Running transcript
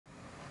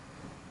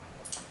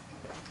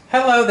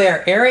Hello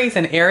there, Aries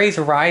and Aries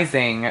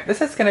Rising. This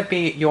is going to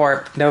be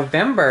your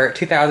November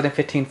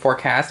 2015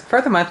 forecast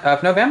for the month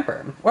of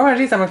November. What I'm going to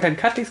do is I'm going to go ahead and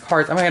cut these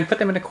cards. I'm going to put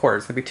them into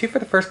quarters. It's going to be 2 for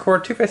the first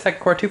quarter, 2 for the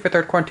second quarter, 2 for the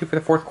third quarter, and 2 for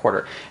the fourth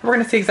quarter. And we're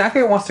going to see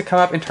exactly what wants to come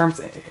up in terms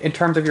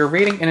of your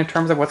reading and in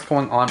terms of what's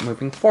going on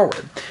moving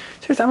forward.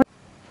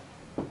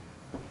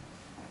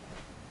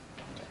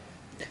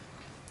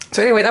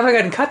 So anyways, I'm going to go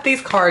ahead and cut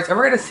these cards, and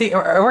we're going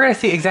to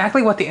see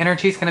exactly what the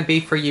energy is going to be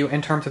for you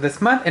in terms of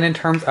this month and in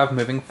terms of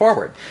moving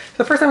forward. So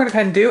the first thing I'm going to go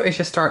ahead and do is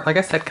just start, like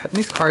I said, cutting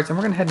these cards, and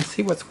we're going to head and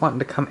see what's wanting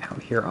to come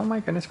out here. Oh my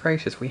goodness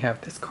gracious, we have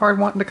this card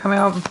wanting to come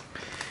out.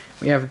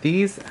 We have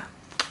these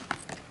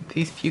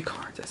few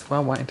cards as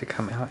well wanting to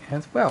come out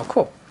as well.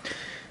 Cool.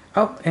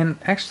 Oh, and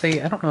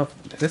actually, I don't know if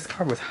this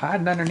card was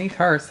hiding underneath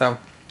her, so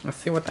let's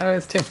see what that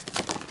is too.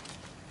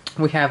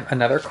 We have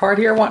another card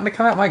here wanting to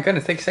come out. My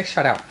goodness, they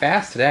shot out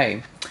fast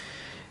today.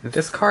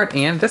 This card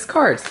and this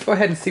card. Let's go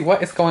ahead and see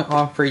what is going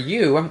on for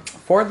you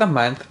for the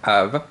month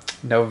of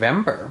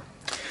November.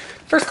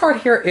 First card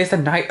here is the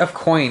Knight of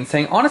Coins,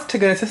 saying, honest to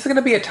goodness, this is going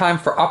to be a time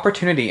for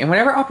opportunity. And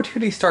whenever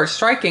opportunity starts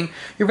striking,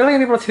 you're really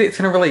going to be able to see that it's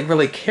going to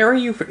really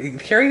carry you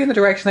in the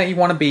direction that you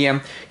want to be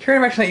in, carry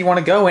in the direction that you want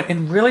to go in,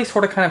 and really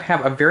sort of kind of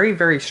have a very,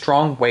 very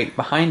strong weight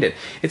behind it.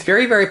 It's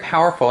very, very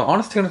powerful. And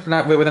honest to goodness,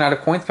 with the Knight of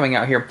Coins coming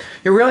out here,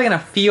 you're really going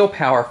to feel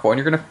powerful, and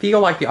you're going to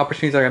feel like the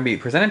opportunities that are going to be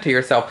presented to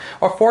yourself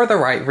are for the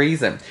right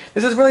reason.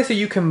 This is really so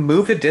you can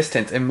move the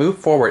distance and move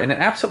forward in an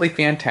absolutely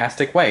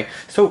fantastic way.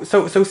 So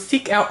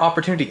seek out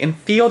opportunity and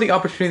feel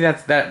the opportunity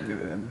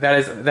that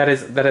is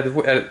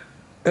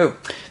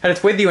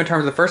with you in terms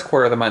of the first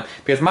quarter of the month,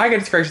 because my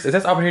goodness gracious, is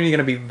this opportunity going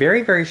to be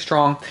very, very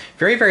strong,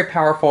 very, very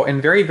powerful,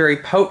 and very, very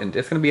potent.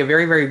 It's going to be a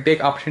very, very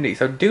big opportunity.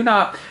 So do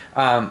not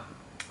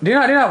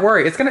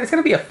worry. It's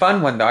gonna be a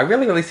fun one though. I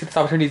really, really see this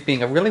opportunity as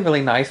being a really,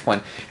 really nice one.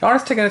 And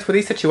honest to goodness, with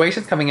these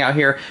situations coming out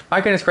here, my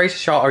goodness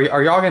gracious, y'all, are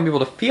y'all gonna be able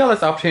to feel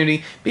this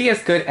opportunity be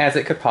as good as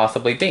it could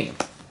possibly be.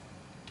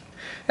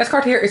 This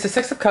card here is the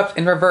Six of Cups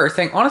in reverse,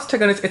 saying, honest to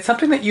goodness, it's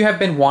something that you have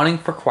been wanting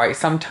for quite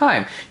some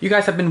time. You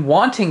guys have been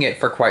wanting it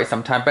for quite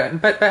some time,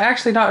 but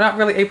actually not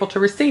really able to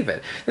receive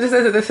it. This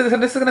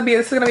is going to be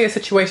a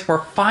situation where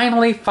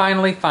finally,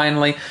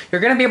 you're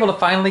going to be able to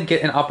finally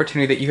get an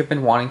opportunity that you have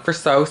been wanting for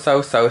so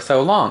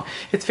long.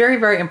 It's very,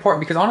 very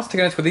important because, honest to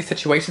goodness, with these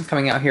situations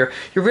coming out here,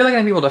 you're really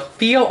going to be able to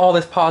feel all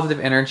this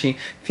positive energy,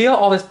 feel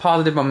all this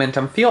positive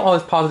momentum, feel all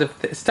this positive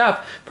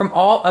stuff from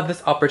all of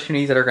these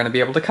opportunities that are going to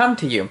be able to come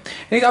to you.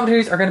 And these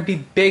opportunities are going to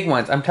be big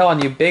ones. I'm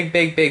telling you, big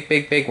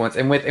ones.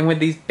 And with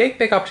these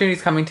big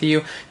opportunities coming to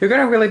you, you're going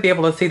to really be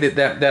able to see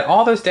that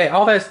all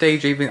that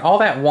daydreaming, all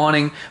that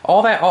wanting,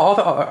 all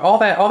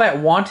that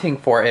wanting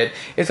for it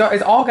is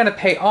all going to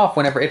pay off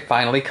whenever it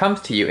finally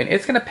comes to you, and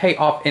it's going to pay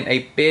off in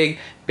a big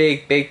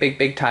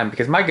time.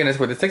 Because my goodness,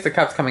 with the Six of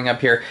Cups coming up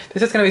here,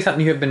 this is going to be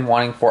something you have been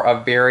wanting for a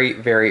very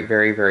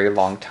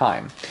long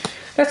time.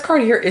 This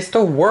card here is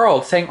the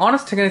World, saying,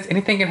 honest to goodness,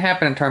 anything can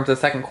happen in terms of the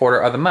second quarter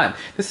of the month.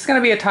 This is going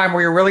to be a time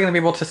where you're really going to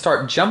be able to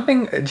start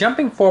jumping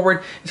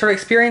forward and start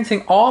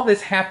experiencing all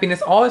this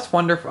happiness, all this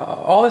wonder,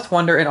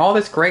 and all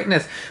this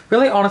greatness.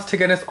 Really, honest to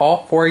goodness,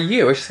 all for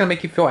you. It's just going to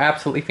make you feel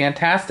absolutely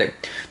fantastic.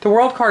 The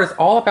World card is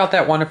all about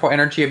that wonderful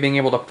energy of being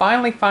able to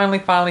finally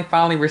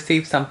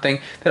receive something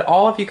that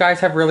all of you guys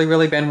have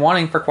really been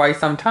wanting for quite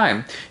some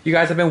time. You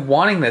guys have been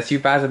wanting this. You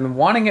guys have been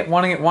wanting it,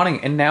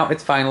 and now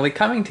it's finally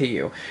coming to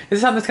you. This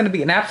is something that's going to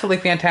be an absolutely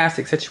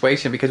fantastic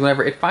situation, because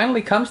whenever it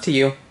finally comes to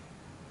you,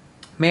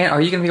 man,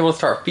 are you going to be able to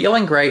start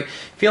feeling great,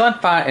 feeling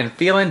fine, and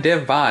feeling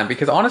divine?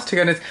 Because honest to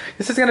goodness,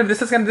 this is going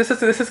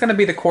to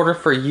be the quarter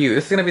for you.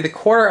 This is going to be the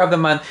quarter of the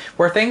month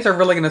where things are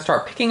really going to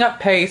start picking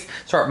up pace,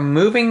 start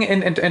moving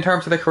in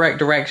terms of the correct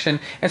direction,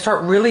 and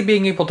start really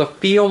being able to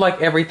feel like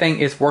everything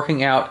is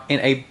working out in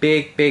a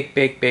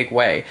big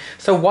way.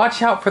 So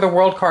watch out for the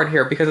World card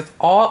here, because it's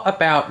all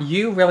about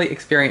you really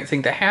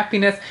experiencing the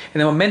happiness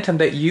and the momentum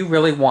that you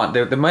really want,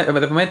 the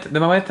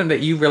momentum that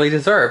you really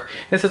deserve.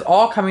 This is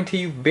all coming to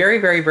you very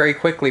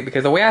quickly,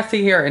 because the way I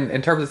see here in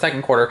terms of the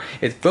second quarter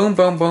is boom,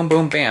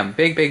 bam,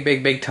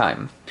 big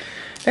time.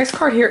 Next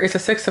card here is the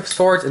Six of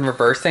Swords in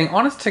reverse, saying,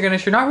 honest to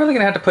goodness, you're not really going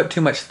to have to put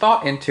too much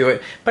thought into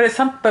it, but it's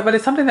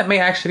something that may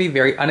actually be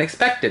very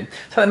unexpected.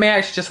 So that may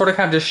actually just sort of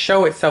kind of just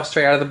show itself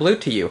straight out of the blue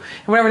to you.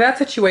 And whenever that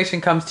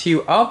situation comes to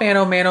you, oh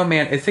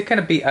man, is it going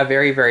to be a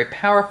very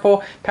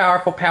powerful,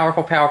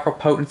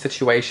 potent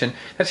situation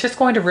that's just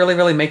going to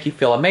really make you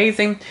feel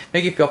amazing,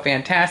 make you feel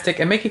fantastic,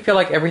 and make you feel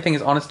like everything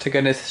is, honest to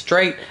goodness,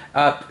 straight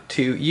up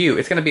to you.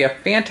 It's going to be a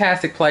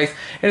fantastic place,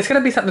 and it's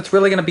going to be something that's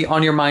really going to be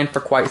on your mind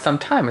for quite some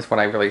time, is what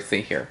I really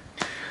see here.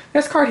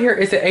 This card here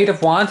is the Eight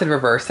of Wands in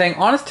reverse, saying,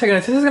 honest to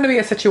goodness, this is going to be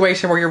a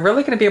situation where you're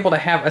really going to be able to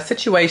have a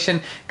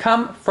situation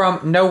come from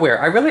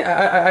nowhere. I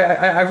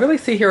really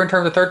see here in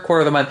terms of the third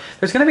quarter of the month,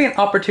 there's going to be an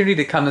opportunity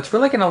to come that's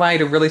really going to allow you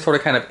to really sort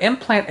of kind of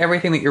implant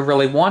everything that you're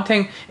really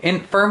wanting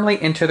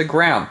firmly into the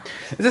ground.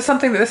 This is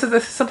something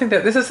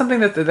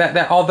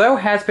that although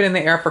has been in the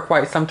air for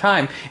quite some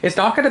time, it's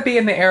not going to be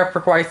in the air for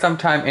quite some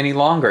time any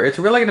longer. It's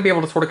really going to be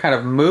able to sort of kind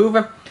of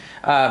move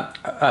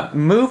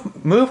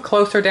move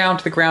closer down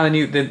to the ground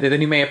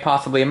than you may have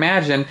possibly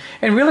imagined,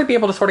 and really be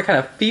able to sort of kind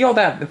of feel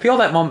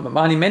that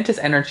monumentous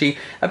energy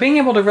of being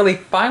able to really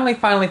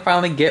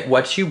finally get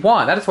what you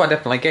want. That is what I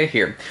definitely get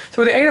here.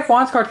 So with the Eight of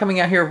Wands card coming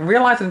out here,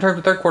 realize in terms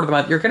of the third quarter of the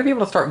month, you're going to be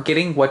able to start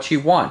getting what you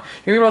want.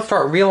 You're going to be able to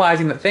start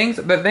realizing that things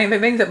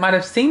that might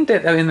have seemed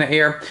in the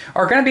air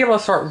are going to be able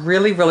to start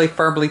really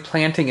firmly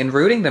planting and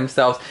rooting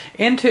themselves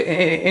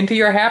into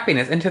your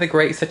happiness, into the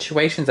great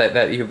situations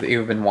that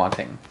you've been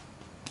wanting.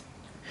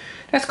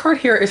 Next card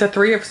here is a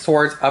Three of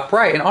Swords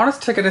upright. And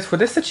honest to goodness, with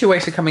this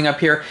situation coming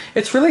up here,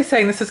 it's really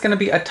saying this is going to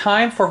be a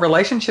time for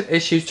relationship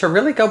issues to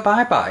really go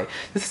bye-bye.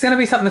 This is going to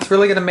be something that's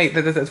really going to make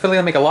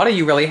a lot of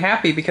you really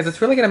happy, because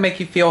it's really going to make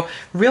you feel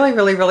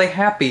really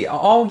happy.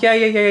 Oh,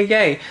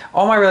 yay.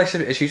 All my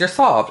relationship issues are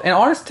solved. And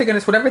honest to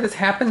goodness, whenever this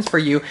happens for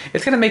you,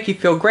 it's going to make you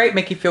feel great,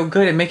 make you feel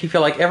good, and make you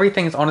feel like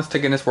everything is honest to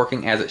goodness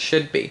working as it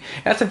should be.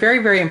 And that's a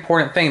very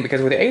important thing,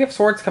 because with the Eight of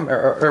Swords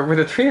or with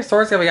the Three of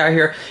Swords coming out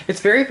here, it's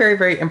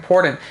very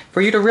important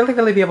for you to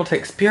really be able to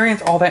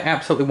experience all that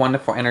absolutely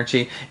wonderful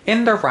energy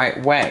in the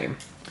right way.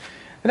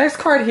 The next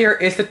card here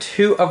is the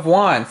Two of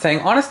Wands,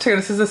 saying, honest to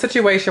goodness, this is a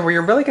situation where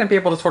you're really going to be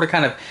able to sort of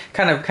kind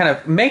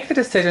of make the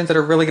decisions that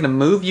are really going to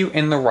move you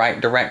in the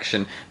right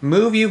direction.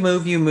 Move you.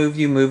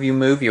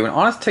 And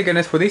honest to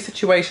goodness, with these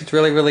situations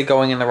really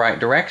going in the right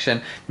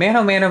direction, man,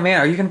 oh man,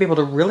 are you going to be able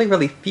to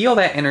really feel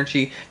that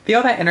energy,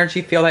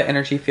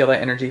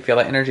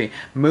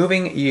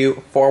 moving you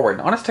forward.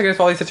 And honest to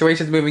goodness, all these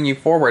situations moving you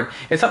forward,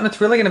 it's something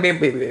that's really going to be,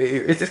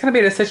 it's going to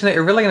be a decision that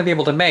you're really going to be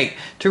able to make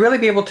to really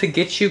be able to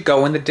get you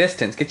going the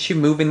distance, get you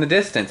moving the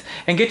distance,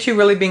 and get you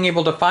really being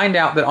able to find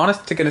out that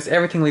honest to goodness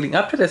everything leading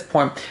up to this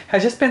point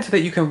has just been so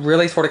that you can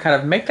really sort of kind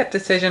of make that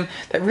decision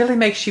that really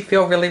makes you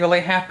feel really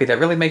happy, that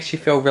really makes you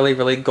feel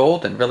really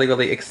golden,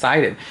 really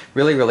excited,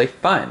 really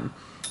fun.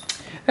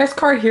 Next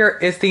card here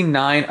is the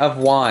Nine of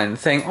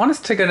Wands, saying,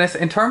 honest to goodness,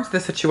 in terms of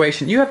this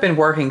situation, you have been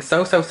working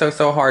so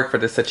hard for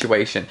this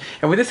situation.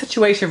 And with this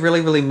situation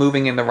really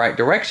moving in the right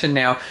direction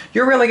now,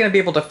 you're really going to be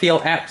able to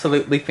feel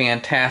absolutely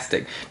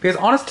fantastic. Because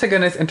honest to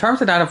goodness, in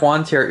terms of Nine of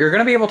Wands here, you're going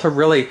to be able to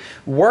really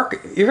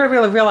work, you're going to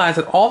really realize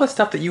that all the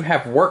stuff that you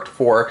have worked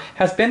for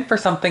has been for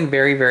something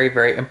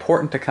very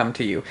important to come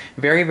to you.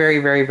 Very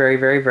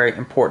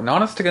important.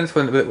 Honest to goodness,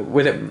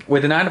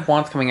 with the Nine of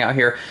Wands coming out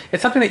here,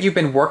 it's something that you've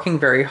been working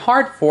very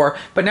hard for,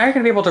 but now you're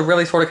going to be able to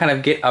really sort of kind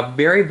of get a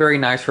very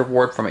nice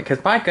reward from it.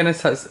 Because my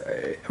goodness,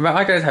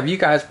 have you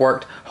guys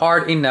worked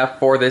hard enough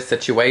for this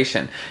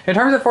situation. In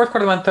terms of the fourth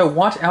quarter of the month, though,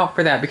 watch out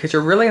for that, because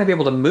you're really going to be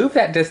able to move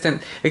that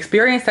distance,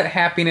 experience that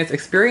happiness,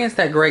 experience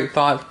that great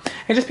thought,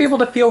 and just be able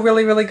to feel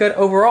really good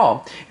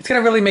overall. It's going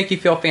to really make you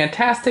feel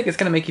fantastic, it's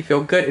going to make you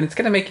feel good, and it's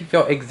going to make you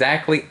feel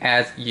exactly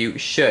as you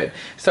should.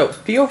 So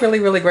feel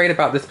really great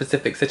about this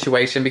specific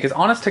situation, because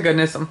honest to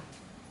goodness,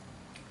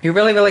 you're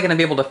really going to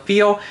be able to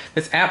feel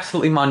this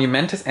absolutely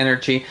monumentous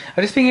energy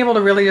of just being able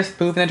to really just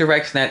move in the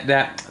direction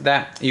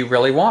that you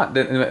really want,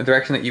 the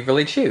direction that you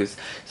really choose.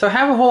 So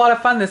have a whole lot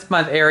of fun this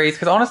month, Aries,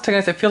 because honest to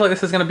goodness, I feel like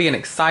this is going to be an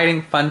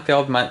exciting,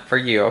 fun-filled month for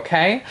you,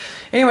 okay?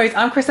 Anyways,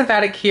 I'm Kristen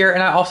Vatic here,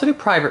 and I also do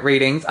private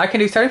readings. I can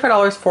do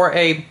 $75 for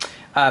a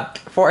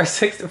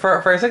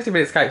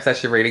 60-minute Skype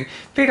session reading,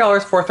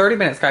 $50 for a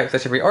 30-minute Skype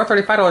session reading, or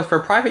 $35 for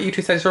a private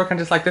YouTube session, kind of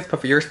just like this, but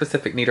for your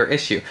specific need or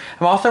issue.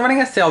 I'm also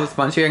running a sale this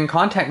month, so you can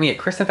contact me at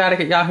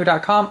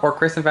kristenvatic@yahoo.com or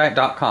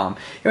kristenvatic.com.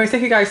 Anyways,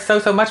 thank you guys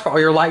so much for all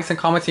your likes and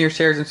comments and your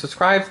shares and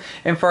subscribes,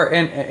 and for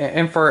everything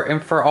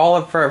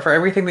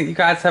that you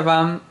guys have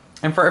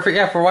and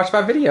for watching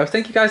my videos.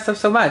 Thank you guys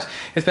so much.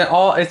 It's been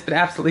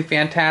absolutely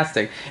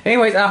fantastic.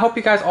 Anyways, I hope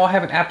you guys all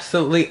have an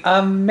absolutely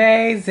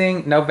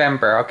amazing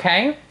November,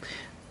 okay?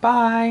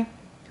 Bye.